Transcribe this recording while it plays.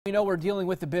We know we're dealing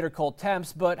with the bitter cold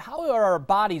temps, but how are our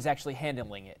bodies actually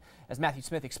handling it? As Matthew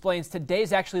Smith explains,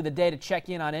 today's actually the day to check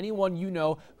in on anyone you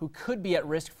know who could be at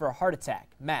risk for a heart attack.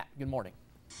 Matt, good morning.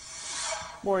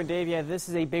 Morning, Dave. Yeah, this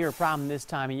is a bigger problem this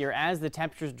time of year. As the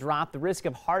temperatures drop, the risk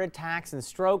of heart attacks and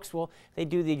strokes, well, they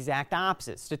do the exact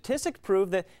opposite. Statistics prove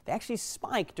that they actually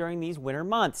spike during these winter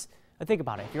months. Now think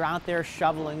about it. If you're out there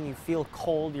shoveling, you feel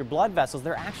cold, your blood vessels,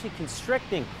 they're actually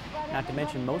constricting. Not to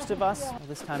mention, most of us, well,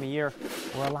 this time of year,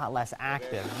 we're a lot less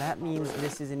active. That means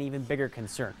this is an even bigger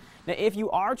concern. Now, if you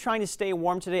are trying to stay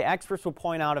warm today, experts will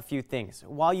point out a few things.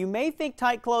 While you may think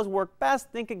tight clothes work best,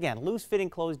 think again. Loose-fitting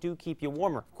clothes do keep you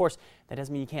warmer. Of course, that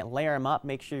doesn't mean you can't layer them up.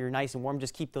 Make sure you're nice and warm.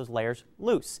 Just keep those layers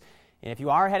loose. And if you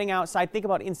are heading outside, think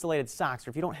about insulated socks. Or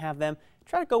if you don't have them,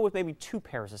 try to go with maybe 2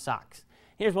 pairs of socks.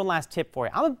 Here's one last tip for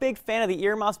you. I'm a big fan of the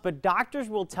earmuffs, but doctors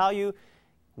will tell you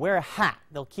wear a hat.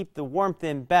 They'll keep the warmth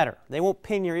in better. They won't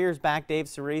pin your ears back, Dave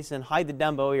Cerise, and hide the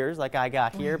Dumbo ears like I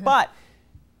got here, but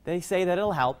they say that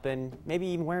it'll help, and maybe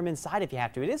even wear them inside if you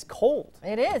have to. It is cold.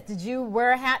 It is. Did you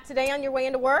wear a hat today on your way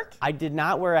into work? I did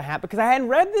not wear a hat because I hadn't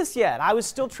read this yet. I was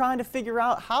still trying to figure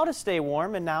out how to stay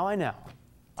warm, and now I know.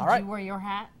 Did you wear your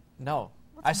hat? No.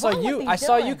 I saw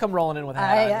you come rolling in with a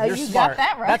hat on. You're you smart. got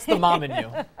that right. That's the mom in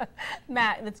you.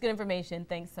 Matt, that's good information.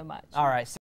 Thanks so much. All right.